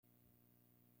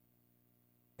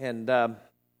And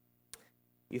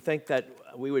you think that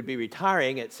we would be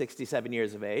retiring at 67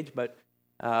 years of age, but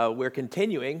we're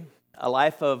continuing a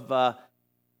life of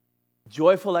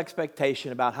joyful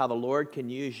expectation about how the Lord can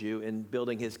use you in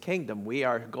building His kingdom. We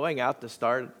are going out to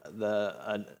start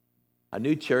a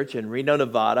new church in Reno,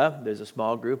 Nevada. There's a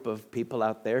small group of people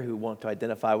out there who want to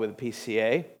identify with the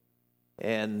PCA.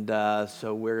 And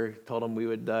so we told them we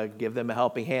would give them a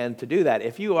helping hand to do that.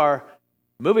 If you are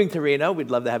moving to Reno, we'd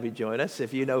love to have you join us.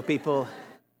 If you know people,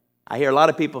 I hear a lot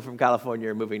of people from California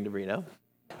are moving to Reno.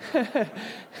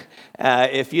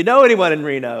 If you know anyone in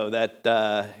Reno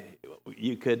that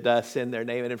you could send their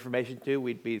name and information to,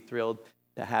 we'd be thrilled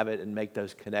to have it and make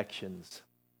those connections.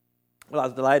 Well, I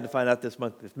was delighted to find out this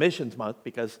month is Missions Month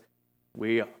because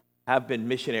we have been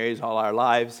missionaries all our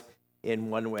lives in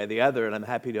one way or the other, and I'm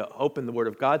happy to open the Word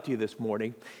of God to you this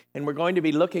morning. And we're going to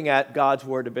be looking at God's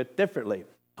Word a bit differently.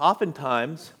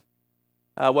 Oftentimes,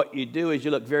 what you do is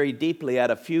you look very deeply at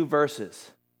a few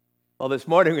verses. Well, this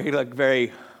morning we're going to look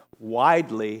very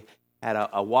widely at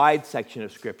a wide section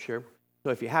of Scripture. So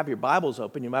if you have your Bibles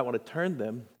open, you might want to turn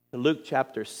them to Luke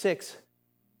chapter 6.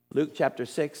 Luke chapter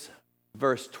 6,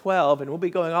 verse 12, and we'll be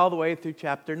going all the way through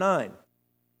chapter 9,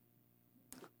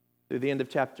 through the end of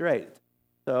chapter 8.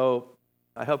 So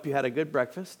I hope you had a good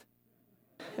breakfast.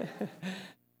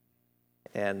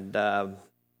 And I'll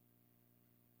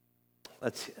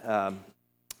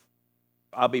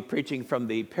be preaching from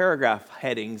the paragraph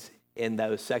headings in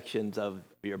those sections of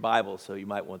your Bible, so you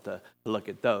might want to look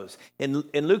at those. In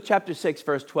Luke chapter 6,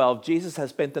 verse 12, Jesus has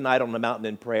spent the night on the mountain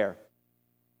in prayer.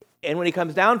 And when he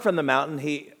comes down from the mountain,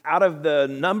 out of the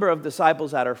number of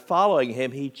disciples that are following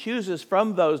him, he chooses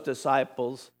from those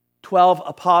disciples 12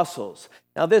 apostles.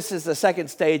 Now, this is the second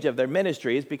stage of their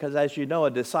ministries because, as you know,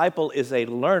 a disciple is a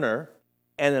learner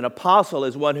and an apostle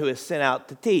is one who is sent out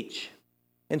to teach.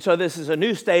 And so this is a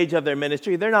new stage of their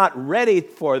ministry. They're not ready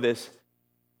for this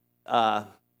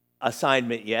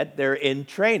assignment yet. They're in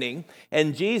training.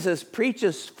 And Jesus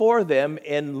preaches for them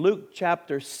in Luke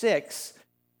chapter 6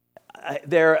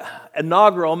 their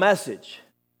inaugural message.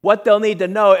 What they'll need to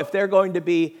know if they're going to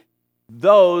be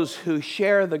those who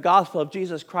share the gospel of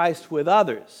Jesus Christ with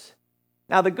others.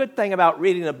 Now, the good thing about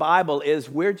reading the Bible is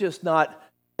we're just not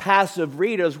passive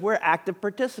readers, we're active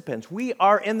participants. We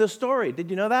are in the story.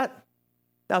 Did you know that?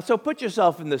 Now, so put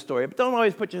yourself in the story, but don't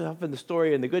always put yourself in the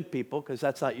story in the good people, because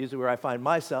that's not usually where I find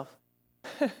myself.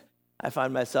 I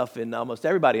find myself in almost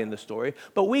everybody in the story,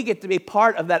 but we get to be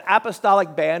part of that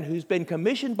apostolic band who's been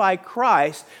commissioned by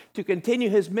Christ to continue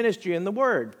His ministry in the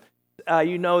Word.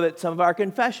 You know that some of our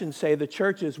confessions say the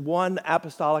church is one,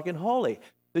 apostolic, and holy.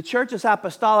 The church is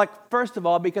apostolic, first of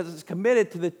all, because it's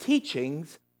committed to the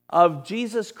teachings of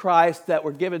Jesus Christ that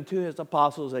were given to His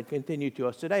apostles and continue to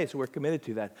us today, so we're committed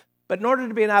to that. But in order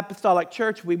to be an apostolic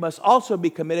church, we must also be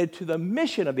committed to the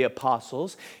mission of the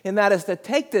apostles, and that is to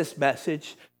take this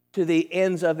message to the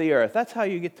ends of the earth. That's how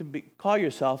you get to call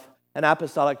yourself an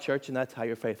apostolic church, and that's how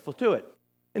you're faithful to it.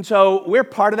 And so we're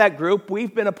part of that group.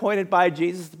 We've been appointed by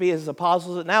Jesus to be His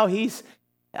apostles, and now He's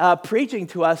preaching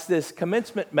to us this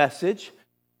commencement message,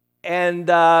 and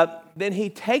then He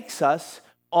takes us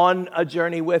on a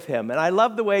journey with Him. And I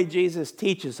love the way Jesus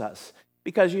teaches us,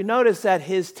 because you notice that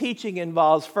His teaching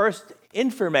involves first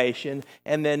information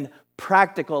and then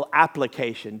practical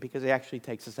application, because He actually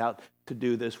takes us out to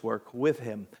do this work with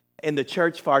Him. In the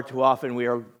church, far too often, we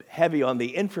are heavy on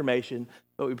the information,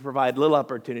 but we provide little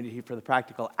opportunity for the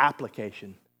practical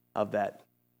application of that.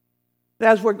 And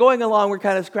as we're going along, we're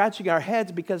kind of scratching our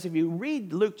heads, because if you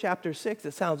read Luke chapter 6,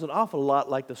 it sounds an awful lot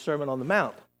like the Sermon on the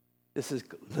Mount. This is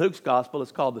Luke's gospel.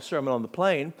 It's called the Sermon on the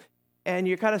Plain. And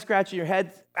you're kind of scratching your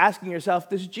head, asking yourself,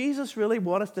 does Jesus really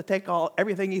want us to take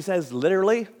everything He says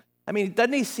literally? I mean,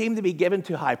 doesn't He seem to be given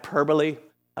to hyperbole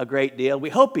a great deal? We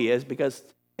hope He is, because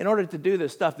in order to do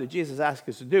this stuff that Jesus asked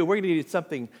us to do, we're going to need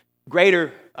something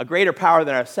greater, a greater power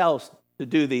than ourselves to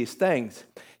do these things.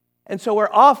 And so we're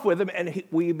off with Him, and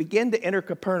we begin to enter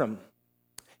Capernaum.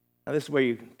 Now, this is where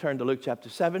you turn to Luke chapter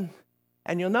 7.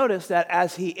 And you'll notice that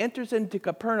as He enters into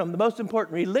Capernaum, the most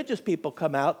important religious people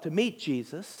come out to meet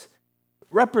Jesus,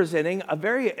 representing a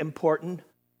very important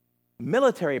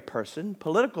military person,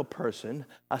 political person,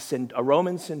 a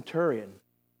Roman centurion.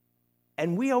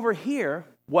 And we overhear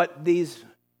what these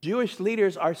Jewish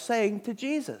leaders are saying to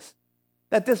Jesus,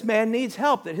 that this man needs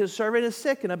help, that his servant is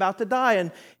sick and about to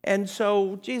die. And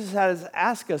so Jesus has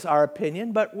asked us our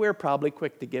opinion, but we're probably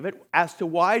quick to give it, as to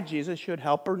why Jesus should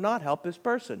help or not help this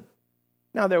person.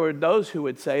 Now, there were those who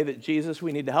would say that Jesus,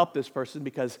 we need to help this person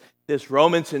because this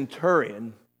Roman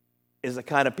centurion is the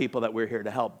kind of people that we're here to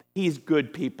help. He's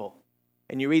good people.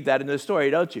 And you read that in the story,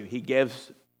 don't you? He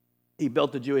gives He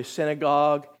built the Jewish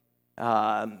synagogue.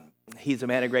 He's a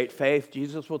man of great faith.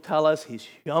 Jesus will tell us he's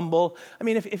humble. I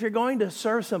mean, if you're going to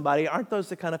serve somebody, aren't those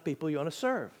the kind of people you want to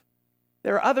serve?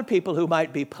 There are other people who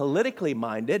might be politically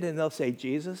minded, and they'll say,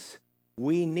 Jesus,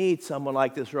 we need someone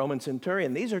like this Roman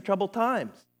centurion. These are troubled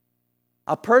times.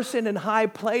 A person in high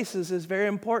places is very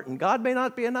important. God may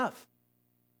not be enough.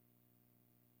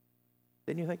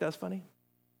 Didn't you think that's funny?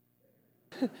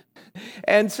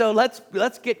 And so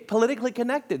let's get politically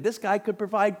connected. This guy could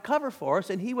provide cover for us,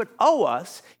 and he would owe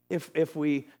us if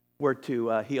we were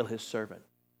to heal his servant.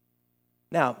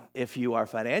 Now, if you are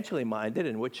financially minded,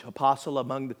 and which apostle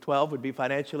among the 12 would be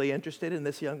financially interested in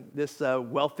this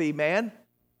wealthy man?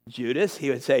 Judas. He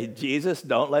would say, Jesus,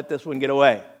 don't let this one get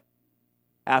away.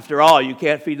 After all, you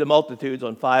can't feed the multitudes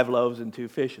on 5 loaves and 2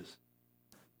 fishes.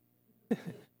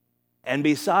 And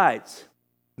besides,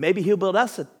 maybe he'll build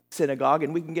us a synagogue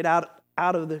and we can get out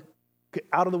of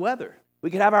the weather.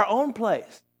 We could have our own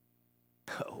place.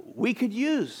 We could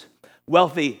use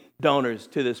wealthy donors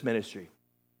to this ministry.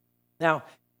 Now,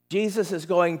 Jesus is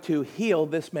going to heal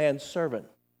this man's servant,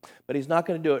 but he's not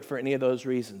going to do it for any of those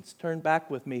reasons. Turn back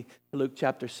with me to Luke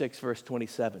chapter 6, verse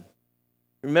 27.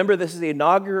 Remember, this is the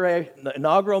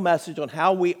inaugural message on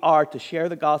how we are to share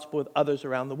the gospel with others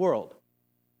around the world.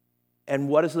 And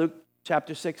what does Luke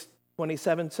chapter 6,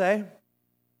 27 say?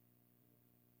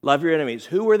 Love your enemies.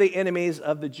 Who were the enemies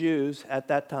of the Jews at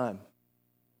that time?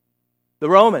 The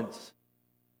Romans.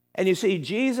 And you see,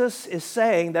 Jesus is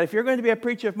saying that if you're going to be a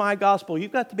preacher of my gospel,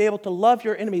 you've got to be able to love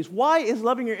your enemies. Why is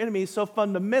loving your enemies so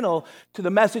fundamental to the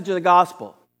message of the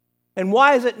gospel? And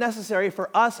why is it necessary for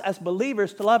us as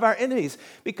believers to love our enemies?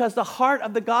 Because the heart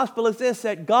of the gospel is this,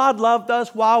 that God loved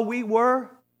us while we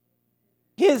were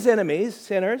his enemies,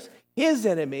 sinners, his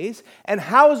enemies. And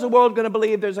how is the world going to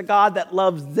believe there's a God that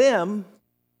loves them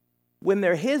when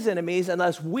they're his enemies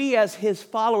unless we as his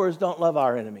followers don't love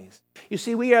our enemies? You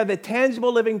see, we are the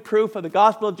tangible living proof of the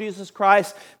gospel of Jesus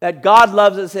Christ that God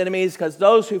loves his enemies, because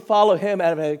those who follow him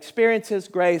and have experienced his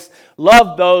grace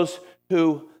love those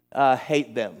who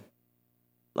hate them.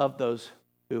 Love those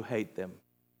who hate them.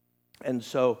 And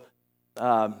so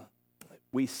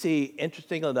we see,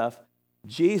 interesting enough,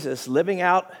 Jesus living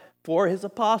out for his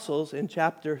apostles in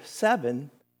chapter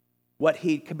 7 what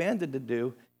he commanded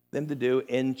them to do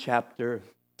in chapter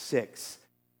 6.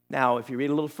 Now, if you read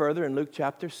a little further in Luke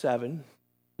chapter 7,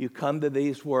 you come to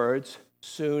these words,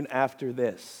 soon after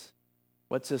this.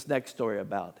 What's this next story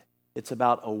about? It's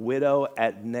about a widow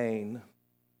at Nain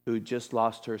who just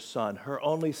lost her son, her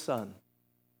only son.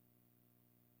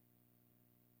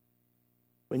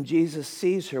 When Jesus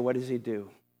sees her, what does he do?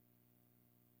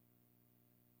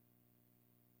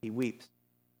 He weeps.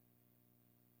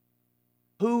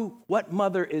 What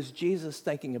mother is Jesus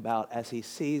thinking about as he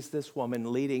sees this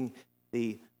woman leading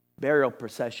the burial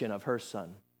procession of her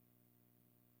son?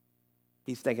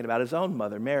 He's thinking about his own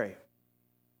mother, Mary.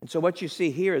 And so what you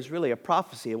see here is really a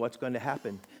prophecy of what's going to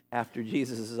happen after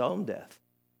Jesus' own death,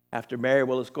 after Mary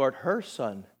will escort her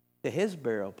son to his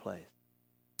burial place.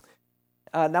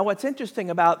 Now, what's interesting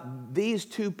about these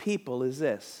two people is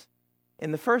this.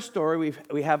 In the first story,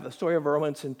 we have the story of a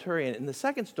Roman centurion. In the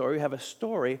second story, we have a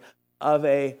story of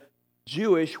a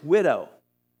Jewish widow.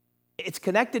 It's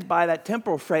connected by that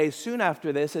temporal phrase, soon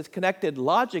after this. It's connected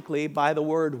logically by the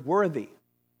word worthy.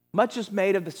 Much is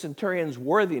made of the centurion's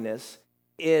worthiness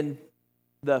in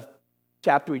the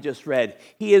chapter we just read.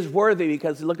 He is worthy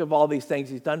because look at all these things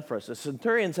he's done for us. The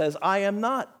centurion says, I am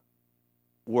not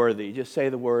worthy. Just say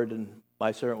the word and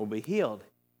my servant will be healed.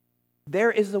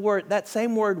 There is the word, that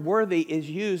same word worthy is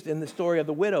used in the story of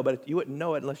the widow, but you wouldn't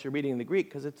know it unless you're reading the Greek,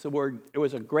 because it's the word, it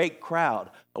was a great crowd,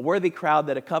 a worthy crowd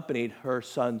that accompanied her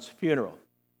son's funeral.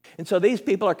 And so these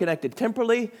people are connected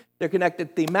temporally, they're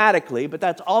connected thematically, but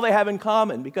that's all they have in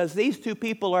common, because these two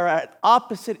people are at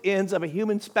opposite ends of a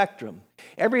human spectrum.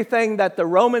 Everything that the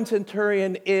Roman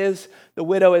centurion is, the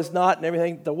widow is not, and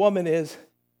everything the woman is,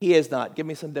 he is not. Give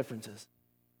me some differences.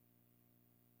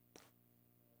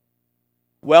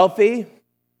 Wealthy,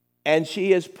 and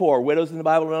she is poor. Widows in the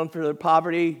Bible are known for their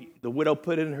poverty. The widow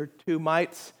put in her 2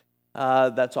 mites.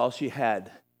 That's all she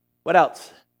had. What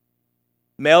else?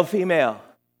 Male, female.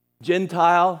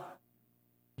 Gentile,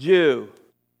 Jew.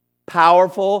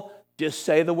 Powerful. Just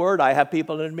say the word. I have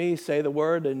people under me. Say the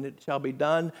word, and it shall be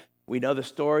done. We know the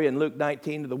story in Luke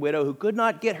 19 of the widow who could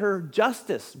not get her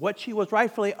justice, what she was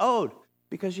rightfully owed,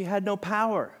 because she had no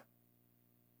power.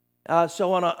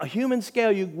 So on a human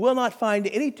scale, you will not find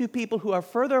any two people who are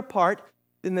further apart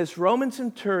than this Roman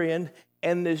centurion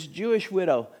and this Jewish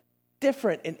widow,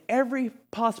 different in every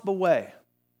possible way.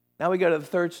 Now we go to the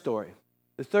third story.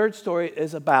 The third story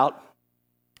is about,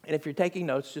 and if you're taking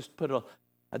notes, just put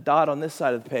a a dot on this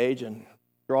side of the page and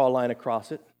draw a line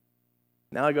across it.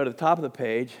 Now I go to the top of the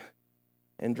page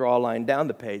and draw a line down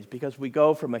the page, because we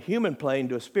go from a human plane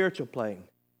to a spiritual plane.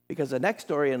 Because the next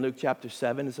story in Luke chapter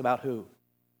 7 is about who?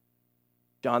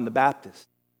 John the Baptist.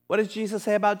 What does Jesus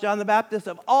say about John the Baptist?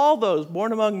 Of all those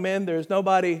born among men, there's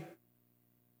nobody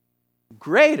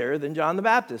greater than John the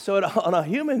Baptist. So on a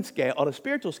human scale, on a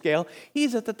spiritual scale,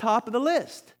 he's at the top of the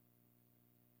list.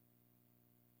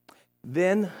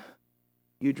 Then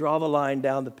you draw the line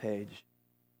down the page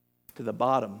to the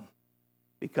bottom,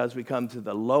 because we come to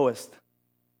the lowest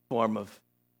form of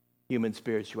human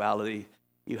spirituality.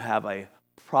 You have a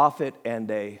prophet and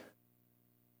a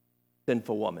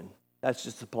sinful woman. That's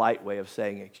just a polite way of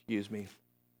saying, excuse me,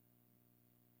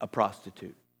 a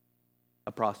prostitute.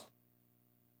 A prostitute.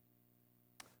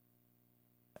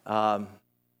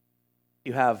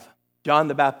 You have John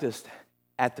the Baptist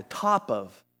at the top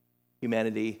of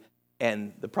humanity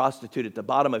and the prostitute at the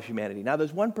bottom of humanity. Now,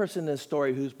 there's one person in this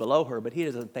story who's below her, but he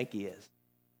doesn't think he is.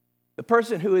 The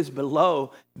person who is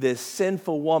below this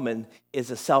sinful woman is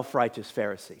a self-righteous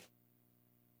Pharisee.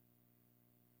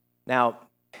 Now,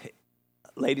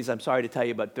 ladies, I'm sorry to tell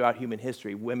you, but throughout human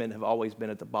history, women have always been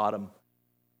at the bottom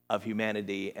of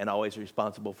humanity and always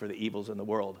responsible for the evils in the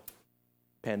world.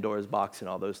 Pandora's box and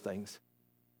all those things.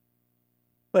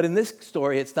 But in this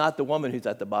story, it's not the woman who's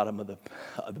at the bottom of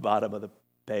the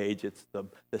page. It's the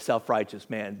self-righteous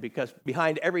man, because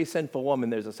behind every sinful woman,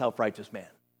 there's a self-righteous man.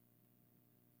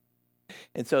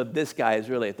 And so this guy is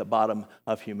really at the bottom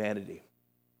of humanity.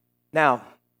 Now,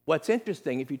 what's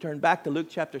interesting, if you turn back to Luke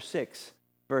chapter 6,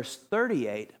 verse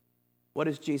 38, what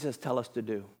does Jesus tell us to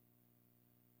do?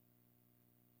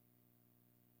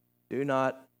 Do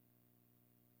not,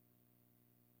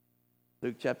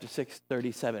 Luke chapter 6,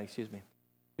 37, excuse me.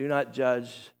 Do not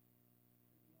judge,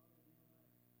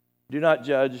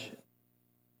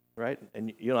 right?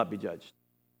 And you'll not be judged.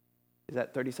 Is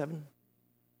that 37?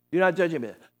 Do not judge him.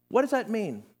 What does that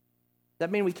mean? Does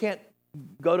that mean we can't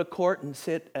go to court and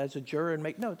sit as a juror and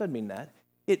make... No, it doesn't mean that.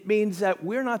 It means that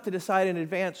we're not to decide in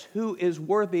advance who is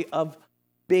worthy of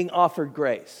being offered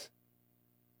grace.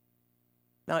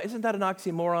 Now, isn't that an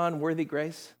oxymoron, worthy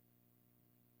grace?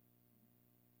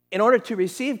 In order to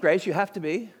receive grace, you have to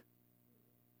be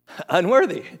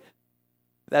unworthy.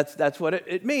 That's what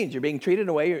it means. You're being treated in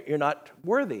a way you're not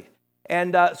worthy.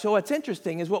 And so what's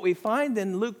interesting is what we find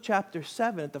in Luke chapter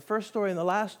 7, the first story and the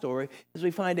last story, is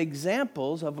we find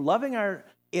examples of loving our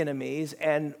enemies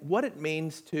and what it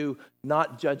means to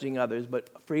not judging others, but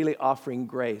freely offering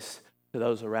grace to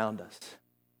those around us.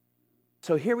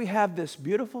 So here we have this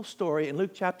beautiful story in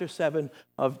Luke chapter 7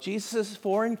 of Jesus'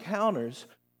 4 encounters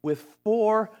with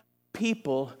 4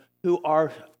 people who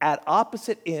are at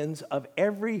opposite ends of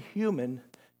every human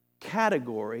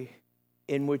category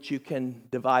in which you can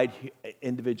divide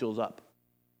individuals up.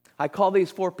 I call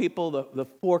these 4 people the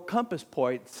 4 compass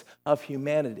points of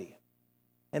humanity.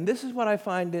 And this is what I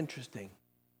find interesting.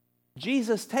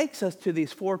 Jesus takes us to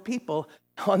these 4 people.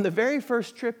 On the very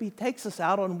first trip, he takes us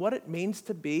out on what it means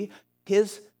to be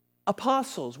his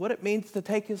apostles, what it means to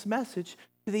take his message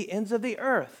to the ends of the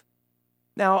earth.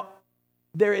 Now,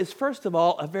 there is, first of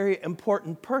all, a very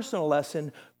important personal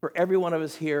lesson for every one of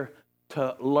us here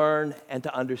to learn and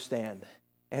to understand.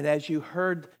 And as you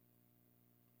heard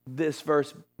these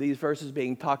verses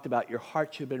being talked about, your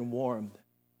heart should have been warmed.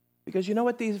 Because you know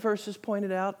what these verses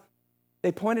pointed out?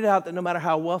 They pointed out that no matter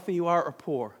how wealthy you are or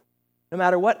poor, no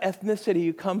matter what ethnicity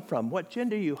you come from, what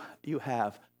gender you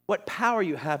have, what power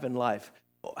you have in life,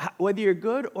 whether you're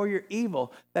good or you're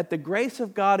evil, that the grace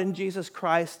of God in Jesus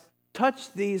Christ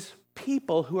touched these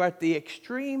people who are at the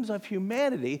extremes of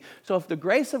humanity. So if the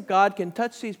grace of God can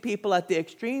touch these people at the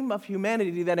extreme of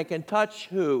humanity, then it can touch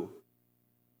who?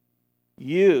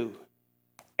 You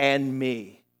and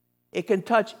me. It can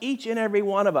touch each and every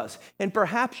one of us. And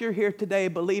perhaps you're here today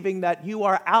believing that you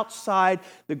are outside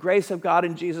the grace of God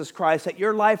in Jesus Christ, that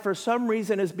your life for some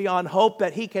reason is beyond hope,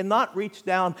 that he cannot reach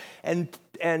down and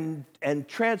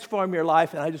transform your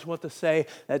life. And I just want to say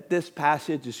that this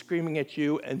passage is screaming at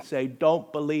you and say, don't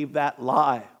believe that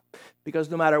lie.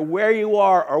 Because no matter where you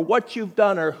are or what you've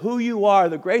done or who you are,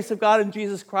 the grace of God in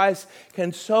Jesus Christ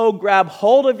can so grab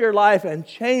hold of your life and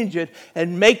change it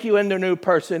and make you into a new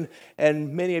person.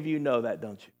 And many of you know that,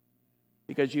 don't you?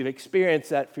 Because you've experienced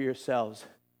that for yourselves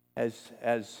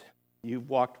as you've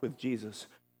walked with Jesus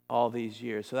all these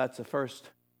years. So that's the first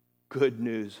good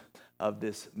news of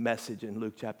this message in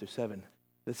Luke chapter 7.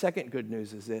 The second good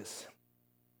news is this.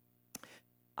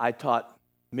 I taught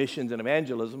missions and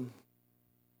evangelism,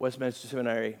 Westminster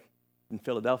Seminary in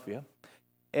Philadelphia.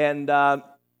 And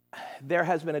there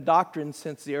has been a doctrine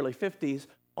since the early 50s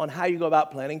on how you go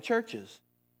about planting churches.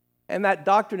 And that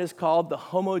doctrine is called the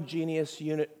homogeneous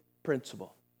unit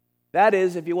principle. That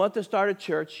is, if you want to start a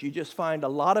church, you just find a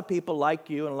lot of people like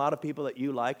you and a lot of people that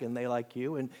you like and they like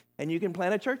you, and you can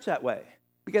plant a church that way.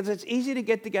 Because it's easy to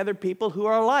get together people who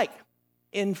are alike.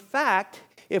 In fact,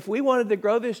 if we wanted to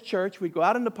grow this church, we'd go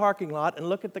out in the parking lot and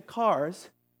look at the cars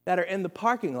that are in the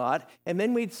parking lot, and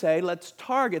then we'd say, let's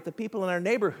target the people in our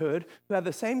neighborhood who have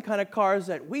the same kind of cars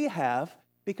that we have,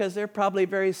 because they're probably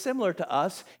very similar to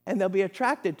us, and they'll be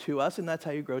attracted to us, and that's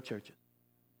how you grow churches.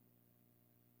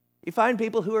 You find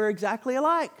people who are exactly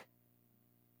alike.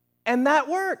 And that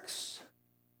works.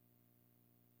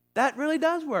 That really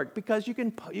does work, because you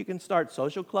can start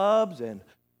social clubs and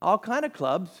all kind of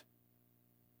clubs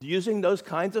using those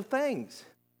kinds of things.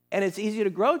 And it's easy to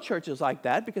grow churches like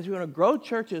that, because you want to grow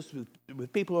churches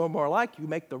with people who are more alike, you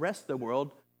make the rest of the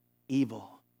world evil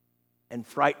and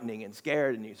frightening and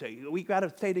scared, and you say, we've got to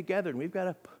stay together, and we've got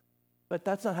to... But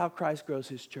that's not how Christ grows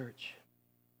his church.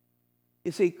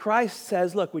 You see, Christ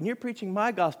says, look, when you're preaching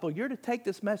my gospel, you're to take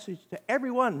this message to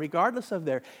everyone, regardless of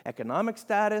their economic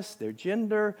status, their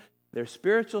gender, their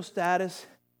spiritual status.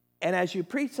 And as you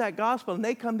preach that gospel and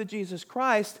they come to Jesus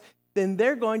Christ, then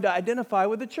they're going to identify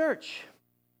with the church.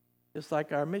 Just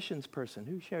like our missions person.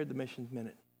 Who shared the missions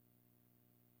minute?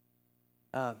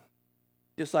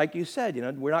 Just like you said,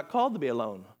 we're not called to be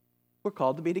alone. We're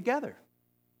called to be together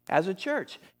as a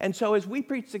church. And so as we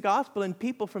preach the gospel, and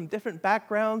people from different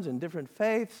backgrounds and different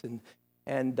faiths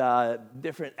and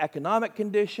different economic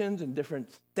conditions and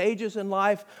different stages in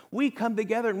life, we come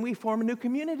together and we form a new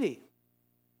community.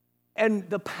 And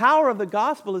the power of the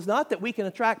gospel is not that we can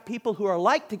attract people who are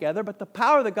like together, but the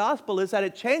power of the gospel is that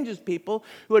it changes people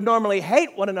who would normally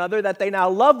hate one another, that they now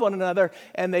love one another,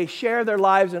 and they share their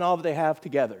lives and all that they have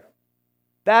together.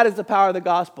 That is the power of the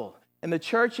gospel. And the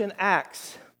church in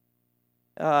Acts,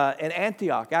 in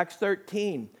Antioch, Acts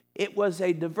 13, it was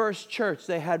a diverse church.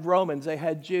 They had Romans, they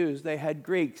had Jews, they had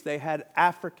Greeks, they had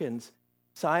Africans.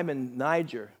 Simon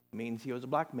Niger means he was a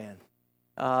black man.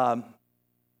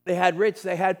 They had rich,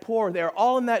 they had poor. They were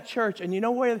all in that church. And you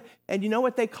know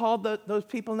what they called those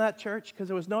people in that church? Because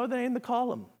there was no other name to call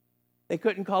them. They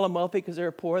couldn't call them wealthy because they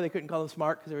were poor. They couldn't call them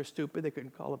smart because they were stupid. They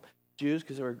couldn't call them Jews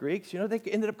because they were Greeks. You know what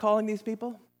they ended up calling these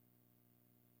people?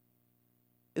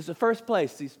 It's the first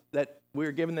place that we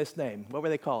were given this name. What were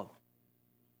they called?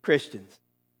 Christians.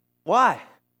 Why?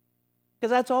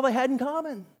 Because that's all they had in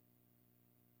common.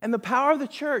 And the power of the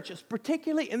church,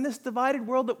 particularly in this divided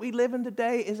world that we live in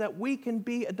today, is that we can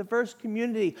be a diverse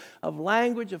community of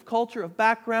language, of culture, of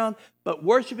background, but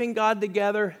worshiping God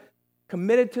together,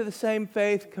 committed to the same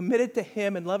faith, committed to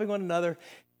Him and loving one another,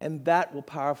 and that will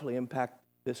powerfully impact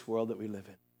this world that we live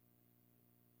in.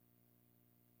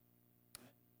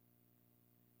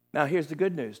 Now, here's the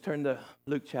good news. Turn to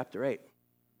Luke chapter 8.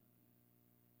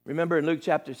 Remember in Luke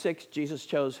chapter 6, Jesus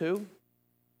chose who?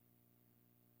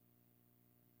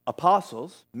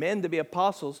 Apostles, men to be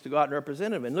apostles to go out and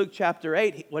represent Him. In Luke chapter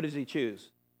 8, what does He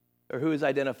choose? Or who is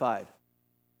identified?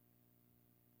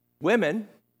 Women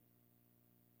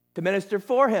to minister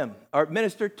for Him or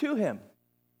minister to Him.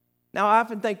 Now, I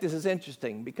often think this is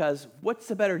interesting, because what's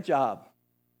the better job?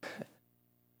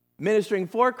 Ministering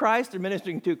for Christ or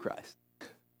ministering to Christ?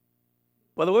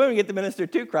 Well, the women get to minister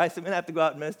to Christ, the men have to go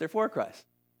out and minister for Christ.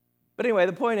 But anyway,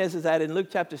 the point is that in Luke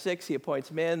chapter 6, He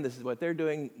appoints men. This is what they're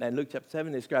doing. And Luke chapter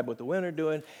 7, they describe what the women are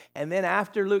doing. And then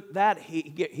after Luke that, he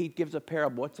gives a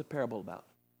parable. What's the parable about?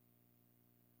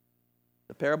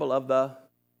 The parable of the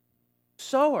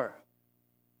sower.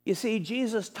 You see,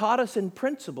 Jesus taught us in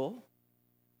principle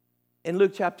in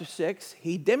Luke chapter 6.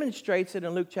 He demonstrates it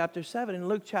in Luke chapter 7. In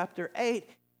Luke chapter 8,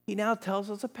 He now tells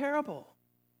us a parable.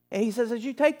 And He says, as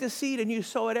you take the seed and you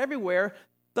sow it everywhere,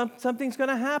 something's going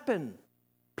to happen.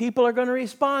 People are going to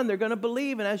respond. They're going to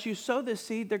believe. And as you sow this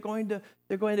seed, they're going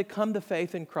to come to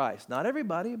faith in Christ. Not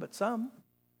everybody, but some.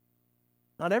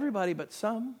 Not everybody, but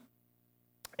some.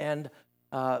 And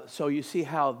so you see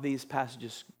how these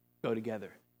passages go together.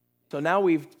 So now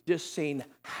we've just seen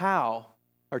how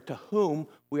or to whom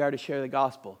we are to share the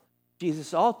gospel.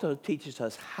 Jesus also teaches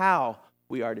us how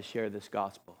we are to share this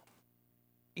gospel.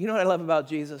 You know what I love about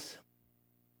Jesus?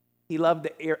 He loved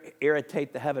to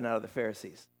irritate the heaven out of the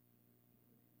Pharisees.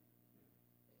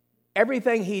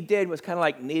 Everything He did was kind of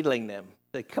like needling them.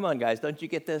 Like, come on, guys, don't you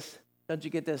get this? Don't you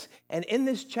get this? And in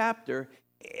this chapter,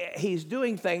 He's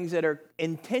doing things that are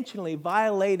intentionally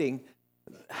violating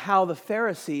how the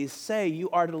Pharisees say you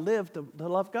are to live to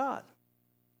love God.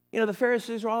 You know, the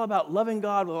Pharisees are all about loving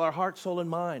God with our heart, soul, and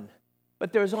mind.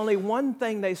 But there's only one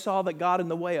thing they saw that got in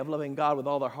the way of loving God with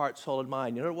all their heart, soul, and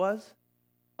mind. You know what it was?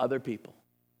 Other people.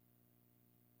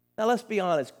 Now, let's be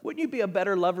honest. Wouldn't you be a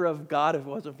better lover of God if it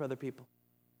wasn't for other people?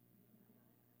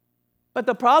 But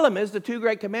the problem is the two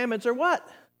great commandments are what?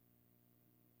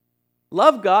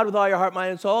 Love God with all your heart,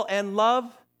 mind, and soul, and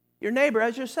love your neighbor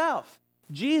as yourself.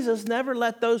 Jesus never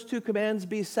let those two commands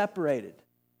be separated.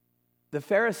 The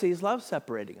Pharisees loved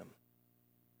separating them.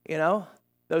 You know,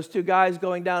 those two guys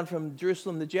going down from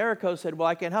Jerusalem to Jericho said, well,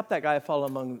 I can't help that guy fall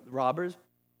among robbers,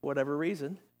 for whatever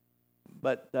reason.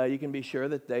 But you can be sure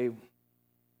that they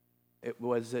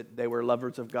were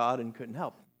lovers of God and couldn't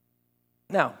help.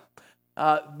 Now,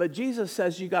 but Jesus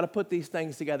says you got to put these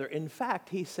things together. In fact,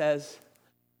 he says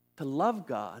to love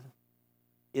God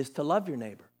is to love your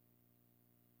neighbor.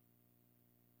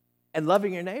 And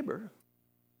loving your neighbor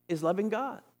is loving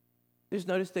God. There's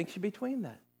no distinction between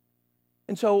that.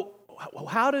 And so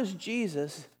how does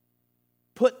Jesus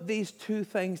put these two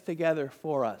things together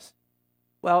for us?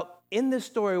 Well, in this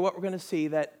story, what we're going to see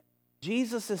that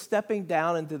Jesus is stepping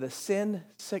down into the sin,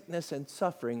 sickness, and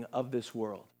suffering of this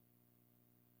world.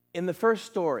 In the first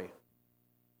story,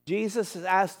 Jesus is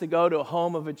asked to go to a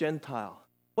home of a Gentile.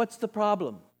 What's the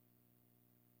problem?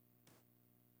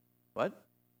 What?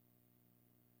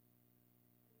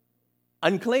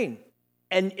 Unclean.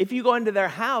 And if you go into their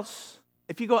house,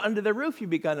 if you go under their roof, you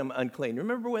become unclean.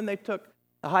 Remember when they took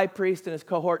the high priest and his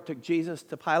cohort took Jesus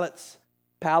to Pilate's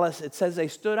palace? It says they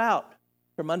stood out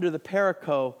from under the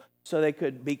perico so they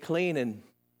could be clean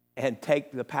and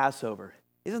take the Passover.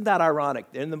 Isn't that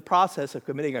ironic? They're in the process of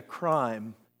committing a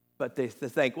crime, but they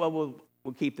think, well,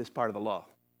 we'll keep this part of the law.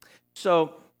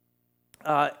 So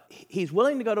he's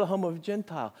willing to go to the home of a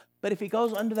Gentile, but if he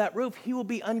goes under that roof, he will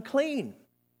be unclean.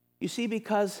 You see,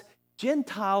 because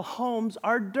Gentile homes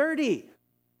are dirty.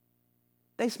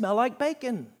 They smell like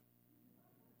bacon.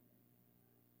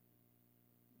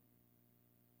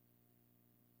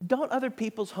 Don't other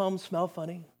people's homes smell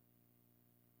funny?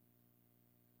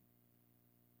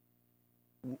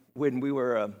 When we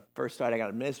were first starting out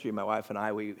in ministry, my wife and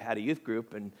I, we had a youth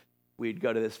group, and we'd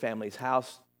go to this family's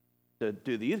house to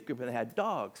do the youth group, and they had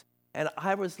dogs. And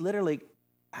I was literally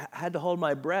had to hold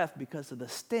my breath because of the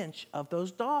stench of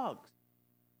those dogs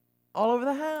all over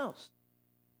the house.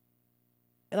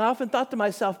 And I often thought to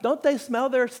myself, don't they smell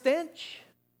their stench?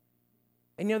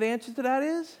 And you know the answer to that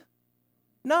is?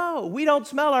 No, we don't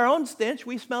smell our own stench.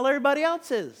 We smell everybody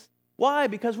else's. Why?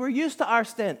 Because we're used to our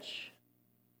stench.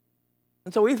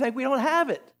 And so we think we don't have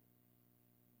it.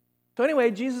 So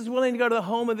anyway, Jesus is willing to go to the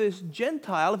home of this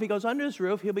Gentile. If he goes under his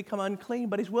roof, he'll become unclean,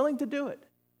 but he's willing to do it.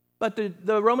 But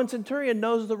the Roman centurion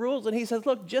knows the rules, and he says,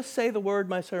 look, just say the word,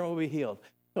 my servant will be healed.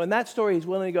 So in that story, he's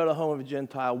willing to go to the home of a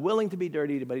Gentile, willing to be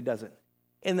dirty, but he doesn't.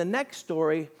 In the next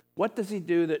story, what does he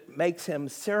do that makes him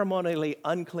ceremonially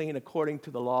unclean according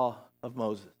to the law of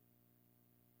Moses?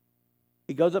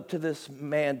 He goes up to this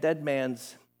man, dead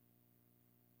man's,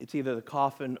 it's either the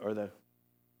coffin or the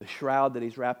shroud that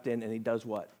he's wrapped in, and he does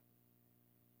what?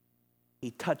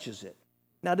 He touches it.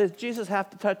 Now, does Jesus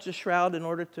have to touch the shroud in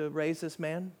order to raise this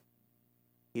man?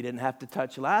 He didn't have to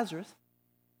touch Lazarus.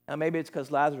 Now, maybe it's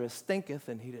because Lazarus stinketh,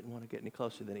 and he didn't want to get any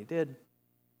closer than he did.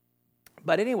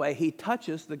 But anyway, he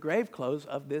touches the grave clothes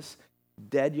of this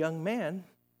dead young man.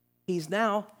 He's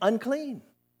now unclean.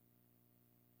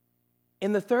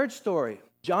 In the third story,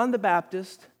 John the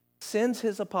Baptist sends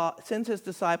his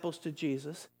disciples to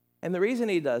Jesus. And the reason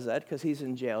he does that, because he's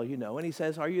in jail, you know, and he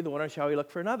says, are you the one or shall we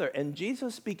look for another? And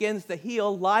Jesus begins to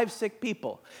heal live sick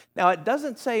people. Now, it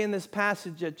doesn't say in this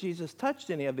passage that Jesus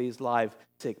touched any of these live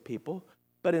sick people,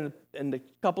 but in the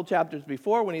couple chapters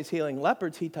before, when he's healing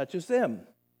leopards, he touches them.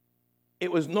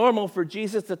 It was normal for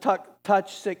Jesus to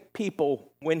touch sick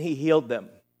people when he healed them.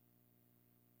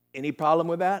 Any problem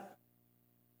with that?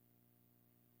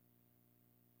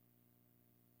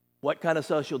 What kind of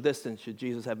social distance should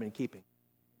Jesus have been keeping?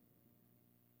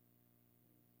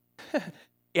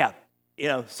 Yeah,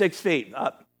 6 feet.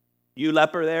 You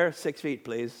leper there, 6 feet,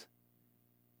 please.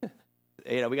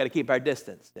 We got to keep our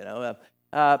distance.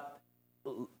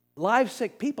 Live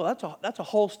sick people, that's a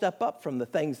whole step up from the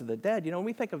things of the dead. When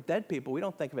we think of dead people, we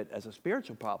don't think of it as a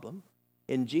spiritual problem.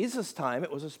 In Jesus' time,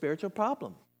 it was a spiritual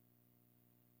problem.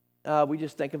 We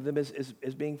just think of them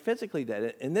as being physically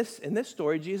dead. In this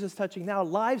story, Jesus is touching now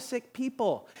live sick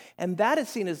people. And that is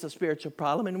seen as a spiritual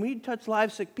problem. And when you touch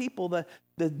live sick people,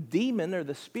 the demon or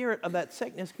the spirit of that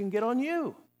sickness can get on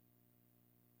you.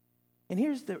 And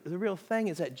here's the real thing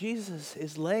is that Jesus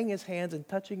is laying his hands and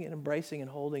touching and embracing and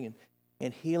holding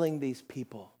and healing these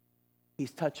people.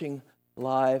 He's touching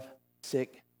live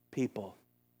sick people.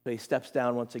 So he steps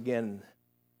down once again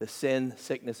the sin,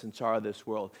 sickness, and sorrow of this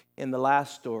world. In the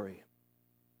last story,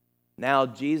 now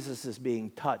Jesus is being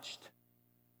touched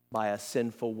by a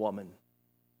sinful woman.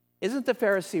 Isn't the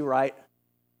Pharisee right?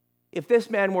 If this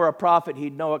man were a prophet,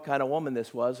 he'd know what kind of woman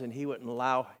this was, and he wouldn't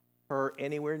allow her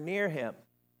anywhere near him.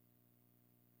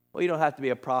 Well, you don't have to be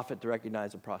a prophet to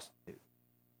recognize a prostitute.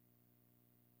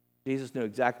 Jesus knew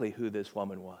exactly who this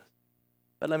woman was.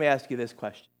 But let me ask you this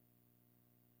question.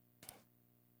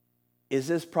 Is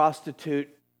this prostitute,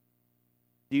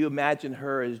 do you imagine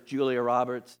her as Julia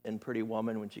Roberts in Pretty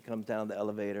Woman when she comes down the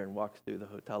elevator and walks through the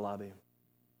hotel lobby?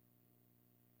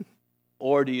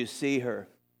 Or do you see her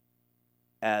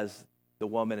as the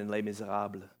woman in Les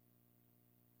Miserables,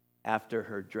 after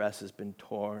her dress has been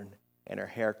torn and her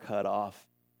hair cut off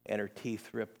and her teeth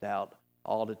ripped out,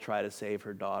 all to try to save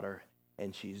her daughter,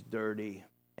 and she's dirty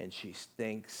and she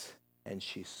stinks and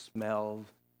she smells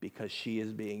because she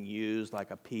is being used like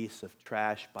a piece of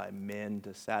trash by men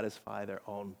to satisfy their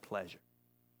own pleasure?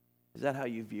 Is that how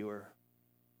you view her?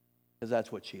 Because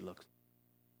that's what she looks like.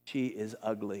 She is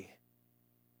ugly.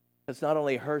 It's not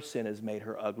only her sin has made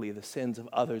her ugly, the sins of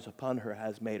others upon her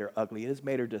has made her ugly. It has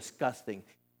made her disgusting.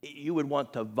 You would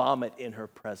want to vomit in her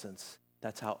presence.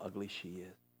 That's how ugly she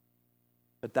is.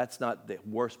 But that's not the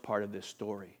worst part of this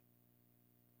story.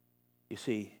 You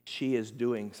see, she is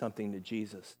doing something to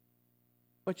Jesus.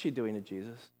 What's she doing to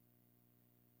Jesus?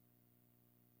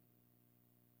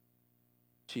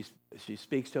 She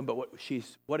speaks to him, but what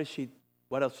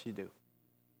else does she do?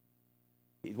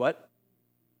 What?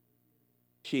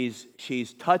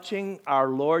 She's touching our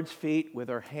Lord's feet with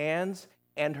her hands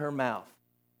and her mouth.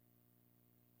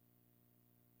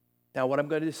 Now, what I'm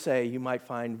going to say you might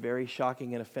find very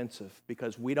shocking and offensive,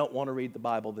 because we don't want to read the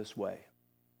Bible this way.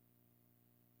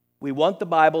 We want the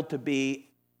Bible to be,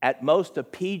 at most, a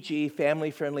PG,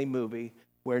 family-friendly movie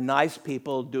where nice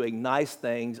people doing nice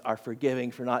things are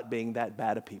forgiving for not being that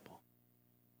bad of people.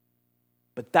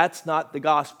 But that's not the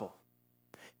gospel.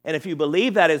 And if you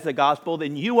believe that is the gospel,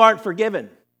 then you aren't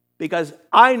forgiven. Because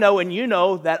I know and you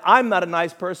know that I'm not a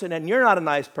nice person and you're not a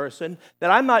nice person, that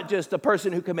I'm not just a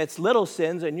person who commits little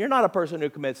sins and you're not a person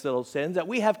who commits little sins, that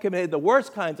we have committed the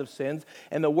worst kinds of sins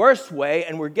in the worst way,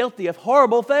 and we're guilty of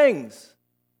horrible things.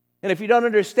 And if you don't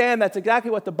understand that's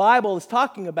exactly what the Bible is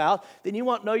talking about, then you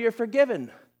won't know you're forgiven.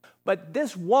 But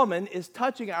this woman is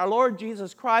touching our Lord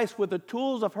Jesus Christ with the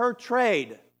tools of her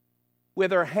trade,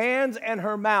 with her hands and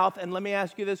her mouth. And let me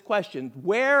ask you this question.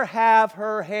 Where have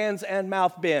her hands and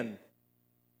mouth been?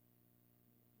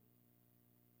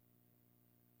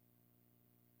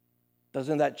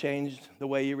 Doesn't that change the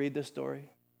way you read this story?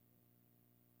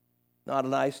 Not a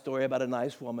nice story about a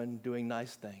nice woman doing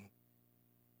nice things.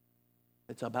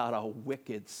 It's about a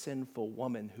wicked, sinful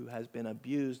woman who has been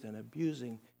abused and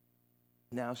abusing.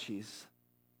 Now she's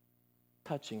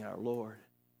touching our Lord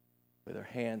with her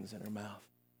hands and her mouth.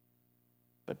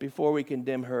 But before we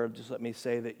condemn her, just let me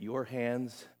say that your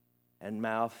hands and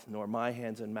mouth, nor my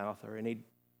hands and mouth, are any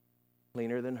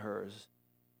cleaner than hers.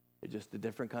 They're just a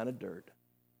different kind of dirt.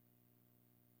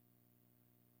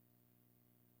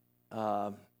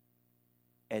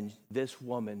 And this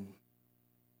woman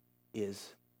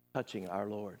is touching our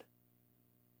Lord.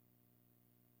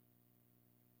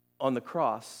 On the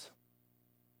cross,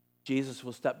 Jesus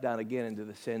will step down again into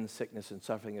the sin, sickness, and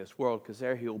suffering of this world, because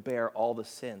there he will bear all the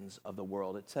sins of the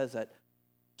world. It says that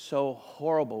so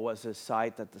horrible was his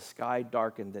sight that the sky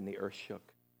darkened and the earth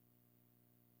shook.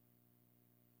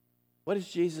 What is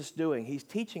Jesus doing? He's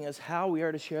teaching us how we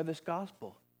are to share this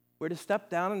gospel. We're to step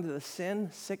down into the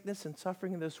sin, sickness, and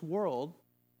suffering of this world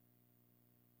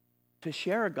to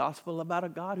share a gospel about a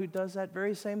God who does that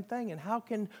very same thing. And how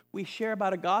can we share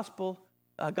about a gospel,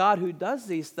 a God who does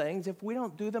these things, if we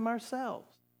don't do them ourselves?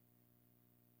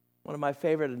 One of my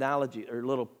favorite analogies or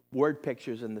little word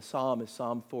pictures in the psalm is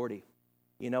Psalm 40.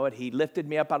 You know what? He lifted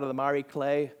me up out of the miry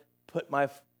clay, put my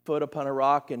foot upon a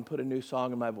rock, and put a new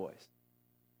song in my voice.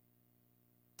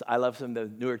 I love some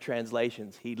of the newer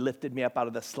translations. He lifted me up out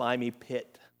of the slimy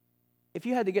pit. If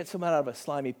you had to get someone out of a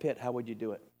slimy pit, how would you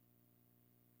do it?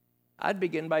 I'd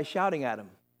begin by shouting at him.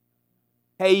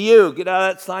 Hey, you, get out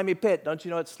of that slimy pit. Don't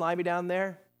you know it's slimy down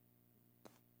there?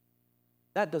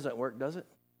 That doesn't work, does it?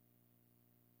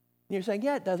 And you're saying,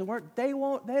 yeah, it doesn't work. They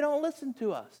don't listen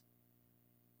to us.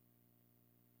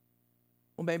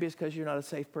 Well, maybe it's because you're not a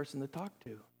safe person to talk to.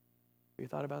 Have you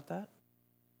thought about that?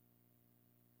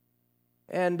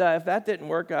 And if that didn't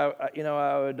work, I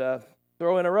would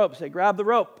throw in a rope, say, grab the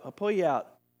rope, I'll pull you out.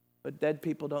 But dead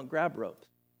people don't grab ropes.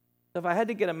 So if I had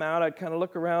to get them out, I'd kind of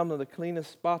look around to the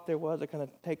cleanest spot there was. I'd kind of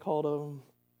take hold of them,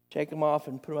 shake them off,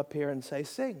 and put them up here and say,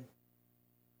 sing.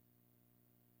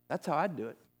 That's how I'd do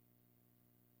it.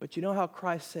 But you know how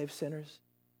Christ saves sinners?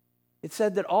 It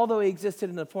said that although he existed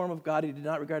in the form of God, he did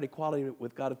not regard equality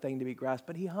with God a thing to be grasped,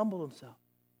 but he humbled himself.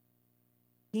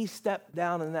 He stepped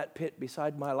down in that pit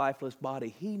beside my lifeless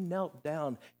body. He knelt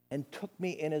down and took me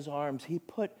in his arms. He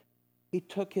put he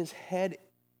took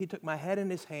my head in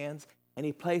his hands, and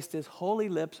he placed his holy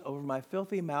lips over my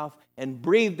filthy mouth and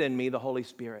breathed in me the Holy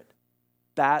Spirit.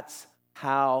 That's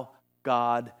how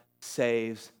God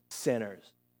saves sinners.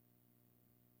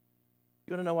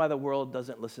 You want to know why the world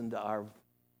doesn't listen to us?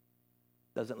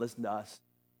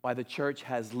 Why the church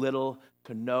has little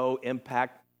to no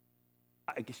impact?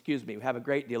 We have a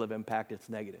great deal of impact. It's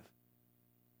negative.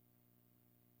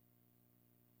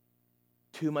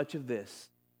 Too much of this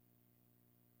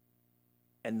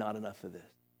and not enough of this.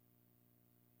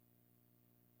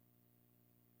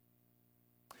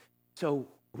 So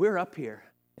we're up here.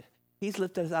 He's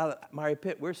lifted us out of the miry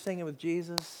pit. We're singing with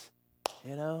Jesus.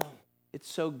 You know,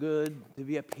 it's so good to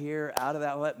be up here out of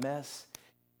that mess.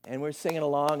 And we're singing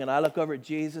along, and I look over at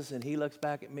Jesus, and he looks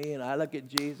back at me, and I look at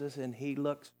Jesus, and he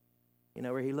looks. You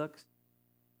know where he looks?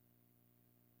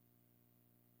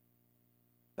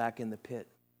 Back in the pit.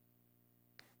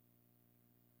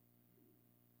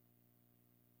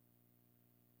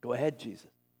 Go ahead, Jesus.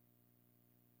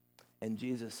 And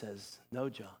Jesus says, no,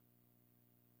 John.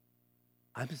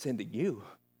 I'm sending you.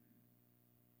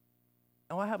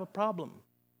 Now I have a problem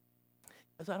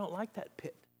because I don't like that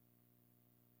pit.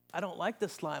 I don't like the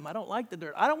slime. I don't like the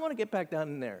dirt. I don't want to get back down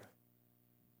in there.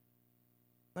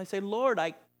 And I say, Lord,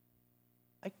 I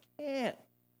can't.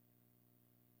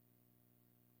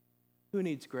 Who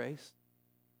needs grace?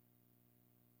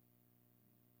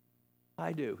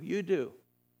 I do. You do.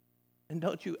 And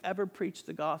don't you ever preach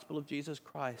the gospel of Jesus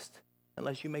Christ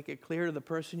unless you make it clear to the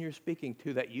person you're speaking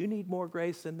to that you need more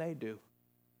grace than they do.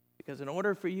 Because in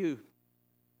order for you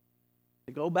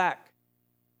to go back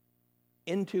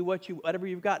into whatever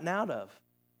you've gotten out of,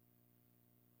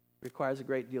 requires a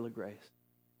great deal of grace.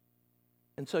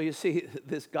 And so you see,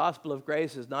 this gospel of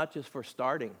grace is not just for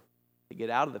starting to get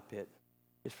out of the pit.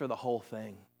 It's for the whole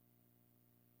thing.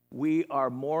 We are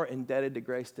more indebted to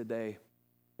grace today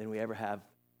than we ever have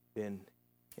been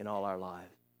in all our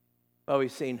lives. Well,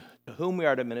 we've seen to whom we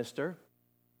are to minister.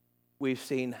 We've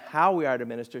seen how we are to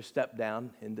minister, step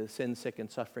down in the sin, sick, and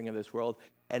suffering of this world.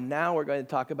 And now we're going to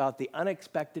talk about the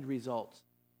unexpected results.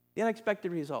 The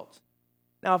unexpected results.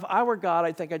 Now, if I were God,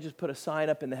 I think I'd just put a sign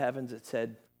up in the heavens that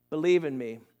said, believe in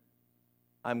me,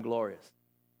 I'm glorious.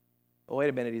 Well, wait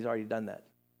a minute, he's already done that.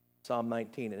 Psalm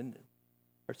 19, isn't it?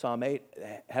 Or Psalm 8,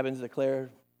 heavens declare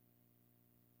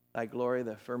thy glory,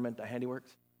 the firmament, thy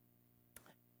handiworks.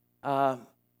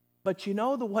 But you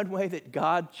know the one way that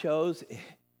God chose,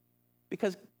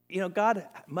 because, God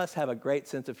must have a great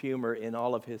sense of humor in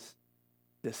all of his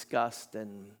disgust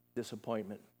and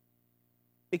disappointment.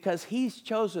 Because he's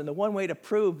chosen the one way to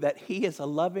prove that he is a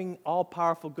loving,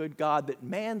 all-powerful, good God, that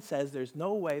man says there's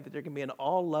no way that there can be an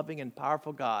all-loving and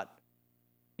powerful God.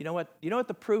 You know what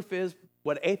the proof is?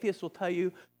 What atheists will tell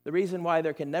you, the reason why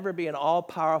there can never be an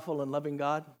all-powerful and loving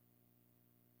God?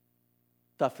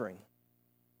 Suffering.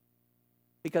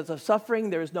 Because of suffering,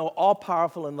 there is no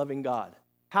all-powerful and loving God.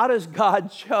 How does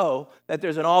God show that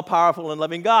there's an all-powerful and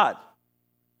loving God?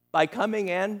 By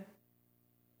coming and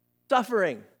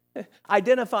suffering,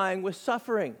 identifying with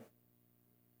suffering.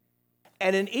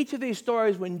 And in each of these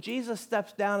stories, when Jesus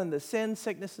steps down in the sin,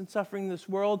 sickness, and suffering in this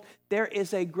world, there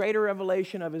is a greater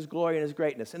revelation of his glory and his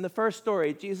greatness. In the first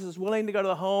story, Jesus is willing to go to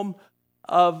the home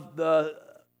of the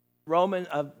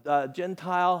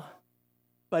Gentile,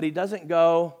 but he doesn't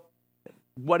go.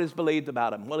 What is believed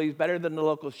about him? Well, he's better than the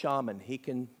local shaman. He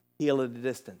can heal at a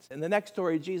distance. In the next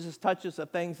story, Jesus touches the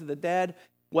things of the dead.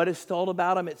 What is told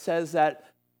about him? It says that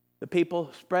the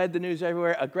people spread the news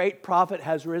everywhere. A great prophet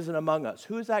has risen among us.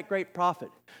 Who is that great prophet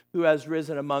who has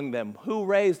risen among them? Who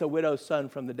raised a widow's son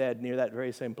from the dead near that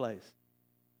very same place?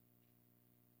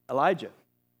 Elijah.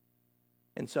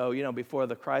 And so, before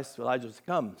the Christ, Elijah was to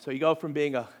come. So you go from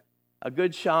being a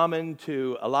good shaman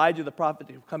to Elijah the prophet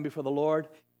to come before the Lord.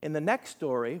 In the next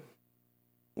story,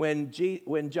 when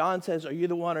John says, are you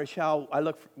the one or shall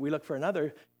we look for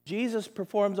another? Jesus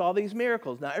performs all these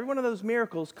miracles. Now, every one of those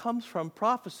miracles comes from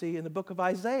prophecy in the book of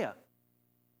Isaiah.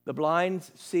 The blind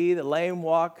see, the lame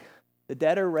walk, the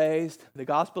dead are raised, the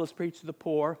gospel is preached to the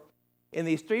poor. In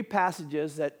these three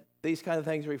passages that these kind of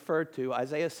things are referred to,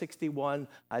 Isaiah 61,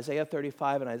 Isaiah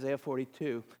 35, and Isaiah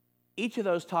 42, each of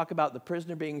those talk about the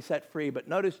prisoner being set free, but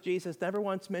notice Jesus never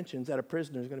once mentions that a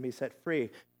prisoner is going to be set free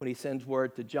when he sends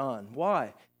word to John.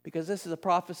 Why? Because this is a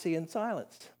prophecy in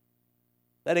silence.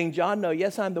 Letting John know,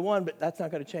 yes, I'm the one, but that's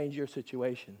not going to change your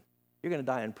situation. You're going to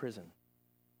die in prison.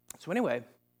 So anyway,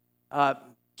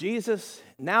 Jesus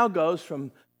now goes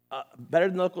from better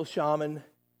than local shaman,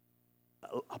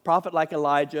 a prophet like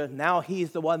Elijah. Now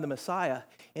he's the one, the Messiah.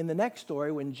 In the next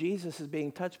story, when Jesus is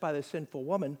being touched by the sinful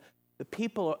woman, the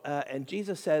people, and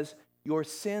Jesus says, your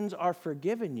sins are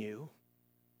forgiven you.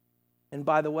 And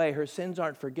by the way, her sins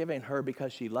aren't forgiven her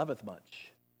because she loveth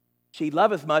much. She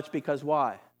loveth much because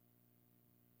why?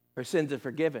 Her sins are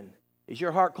forgiven. Is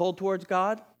your heart cold towards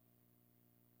God?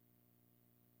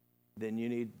 Then you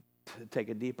need to take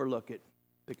a deeper look at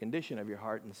the condition of your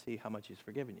heart and see how much he's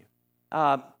forgiven you.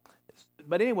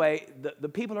 But anyway, the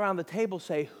people around the table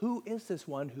say, who is this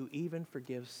one who even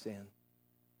forgives sin?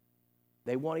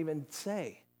 They won't even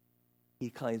say he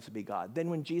claims to be God. Then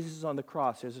when Jesus is on the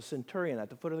cross, there's a centurion at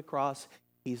the foot of the cross.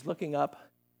 He's looking up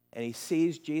and he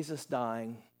sees Jesus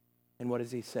dying. And what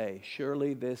does he say?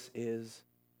 Surely this is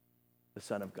the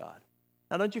Son of God.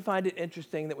 Now, don't you find it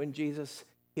interesting that when Jesus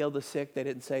healed the sick, they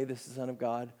didn't say this is the Son of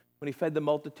God? When he fed the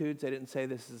multitudes, they didn't say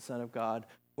this is the Son of God.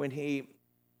 When he,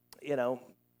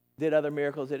 did other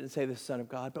miracles, they didn't say this is the Son of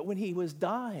God. But when he was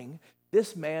dying,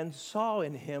 this man saw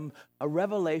in him a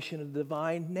revelation of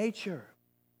divine nature.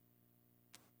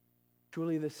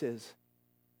 Truly, this is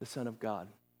the Son of God.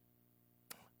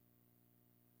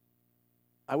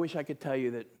 I wish I could tell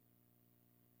you that,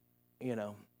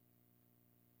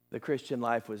 the Christian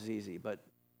life was easy, but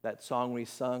that song we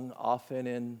sung, often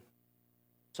in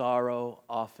sorrow,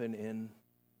 often in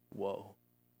woe.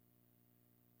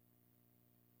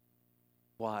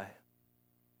 Why?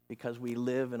 Because we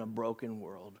live in a broken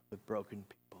world with broken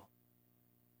people.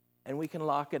 And we can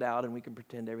lock it out and we can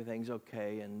pretend everything's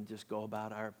okay and just go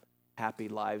about our happy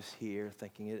lives here,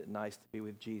 thinking it nice to be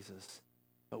with Jesus.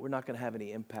 But we're not going to have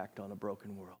any impact on a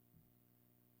broken world.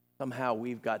 Somehow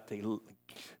we've got to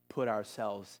put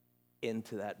ourselves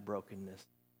into that brokenness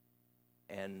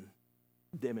and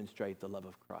demonstrate the love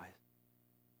of Christ.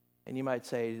 And you might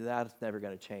say, that's never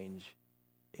going to change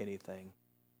anything.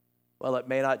 Well, it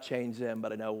may not change them,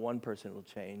 but I know one person will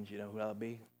change. You know who that'll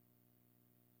be?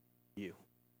 You.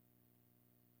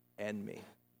 And me.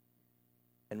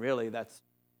 And really, that's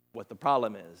what the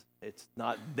problem is. It's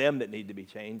not them that need to be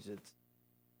changed.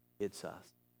 It's us.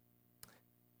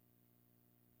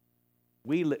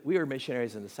 We were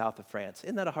missionaries in the south of France.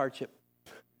 Isn't that a hardship?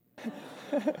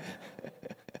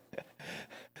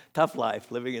 Tough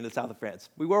life living in the south of France.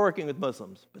 We were working with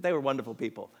Muslims, but they were wonderful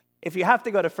people. If you have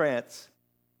to go to France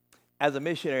as a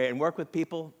missionary and work with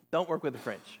people, don't work with the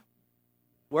French.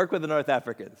 Work with the North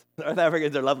Africans. North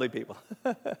Africans are lovely people.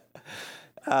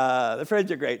 The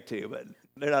French are great too, but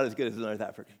they're not as good as the North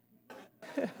African.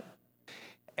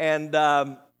 And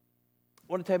I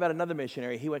want to tell you about another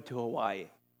missionary. He went to Hawaii.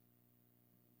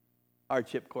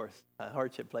 Hardship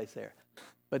place there.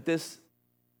 But this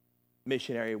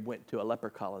missionary went to a leper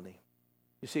colony.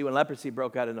 You see, when leprosy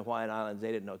broke out in the Hawaiian Islands, they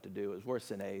didn't know what to do. It was worse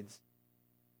than AIDS,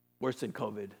 worse than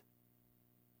COVID.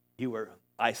 You were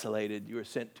isolated. You were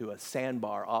sent to a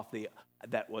sandbar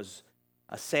that was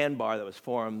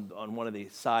formed on one of the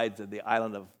sides of the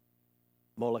island of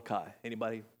Molokai.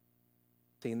 Anybody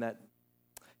seen that?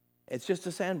 It's just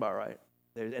a sandbar, right?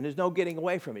 There's no getting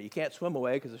away from it. You can't swim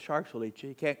away because the sharks will eat you.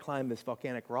 You can't climb this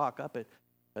volcanic rock up it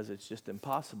because it's just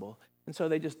impossible. And so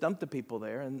they just dumped the people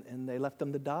there and they left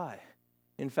them to die.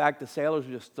 In fact, the sailors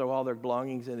would just throw all their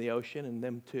belongings in the ocean and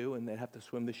them too, and they'd have to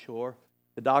swim the shore.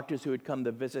 The doctors who would come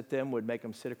to visit them would make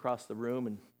them sit across the room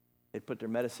and they'd put their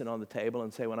medicine on the table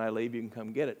and say, when I leave, you can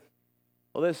come get it.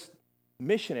 Well, this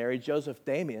missionary, Joseph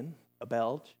Damien, a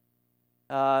Belge,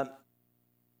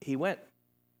 he went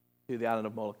to the island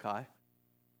of Molokai.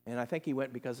 And I think he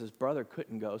went because his brother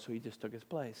couldn't go, so he just took his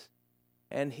place.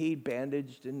 And he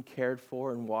bandaged and cared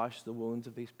for and washed the wounds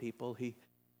of these people. He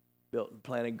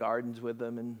planted gardens with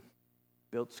them and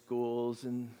built schools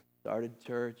and started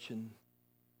church. And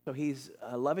so he's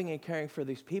loving and caring for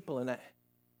these people.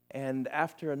 And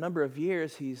after a number of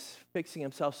years, he's fixing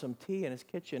himself some tea in his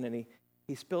kitchen, and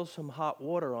he spills some hot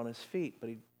water on his feet, but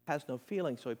he has no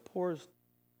feeling, so he pours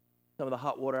some of the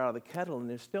hot water out of the kettle, and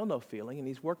there's still no feeling, and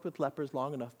he's worked with lepers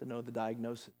long enough to know the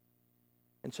diagnosis.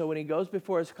 And so when he goes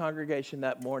before his congregation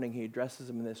that morning, he addresses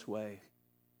them in this way: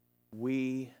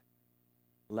 we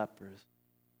lepers.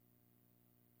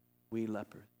 We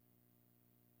lepers.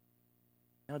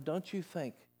 Now, don't you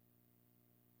think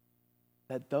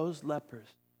that those lepers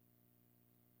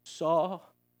saw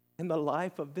in the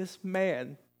life of this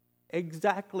man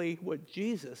exactly what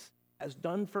Jesus has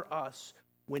done for us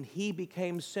when he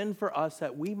became sin for us,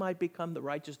 that we might become the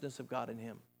righteousness of God in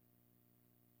him?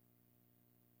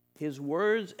 His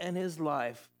words and his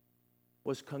life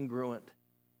was congruent,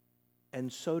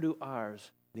 and so do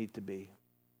ours need to be.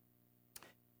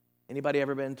 Anybody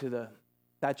ever been to the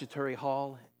Statuary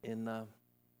Hall in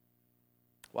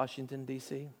Washington,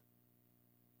 D.C.?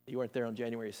 You weren't there on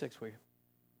January 6th, were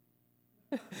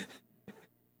you?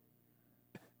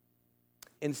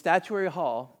 In Statuary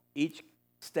Hall, each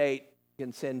state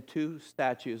can send 2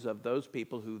 statues of those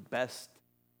people who best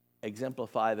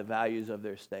exemplify the values of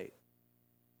their state.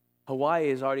 Hawaii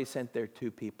has already sent their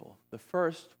two people. The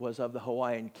first was of the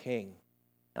Hawaiian king.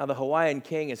 Now, the Hawaiian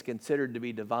king is considered to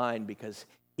be divine because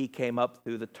he came up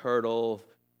through the turtle,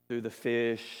 through the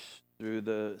fish, through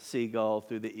the seagull,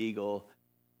 through the eagle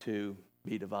to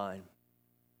be divine.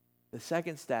 The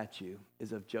second statue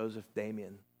is of Joseph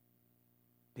Damien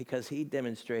because he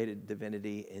demonstrated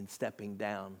divinity in stepping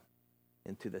down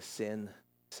into the sin,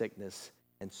 sickness,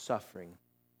 and suffering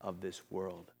of this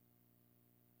world.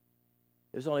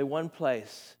 There's only one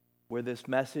place where this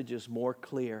message is more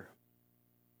clear,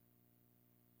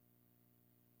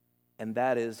 and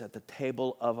that is at the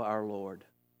table of our Lord.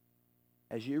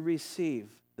 As you receive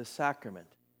the sacrament,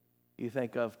 you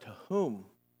think of to whom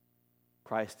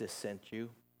Christ has sent you,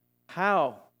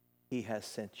 how he has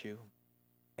sent you,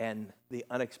 and the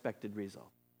unexpected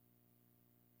result.